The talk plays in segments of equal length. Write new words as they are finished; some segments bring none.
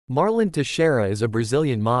Marlon Teixeira is a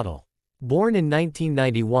Brazilian model. Born in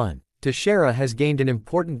 1991, Teixeira has gained an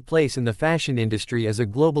important place in the fashion industry as a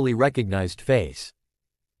globally recognized face.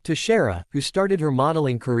 Teixeira, who started her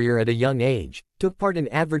modeling career at a young age, took part in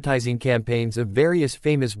advertising campaigns of various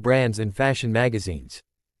famous brands and fashion magazines.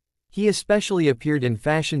 He especially appeared in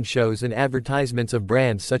fashion shows and advertisements of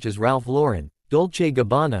brands such as Ralph Lauren, Dolce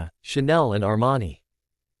Gabbana, Chanel and Armani.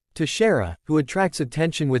 Teixeira, who attracts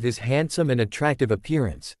attention with his handsome and attractive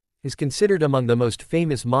appearance, is considered among the most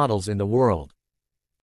famous models in the world.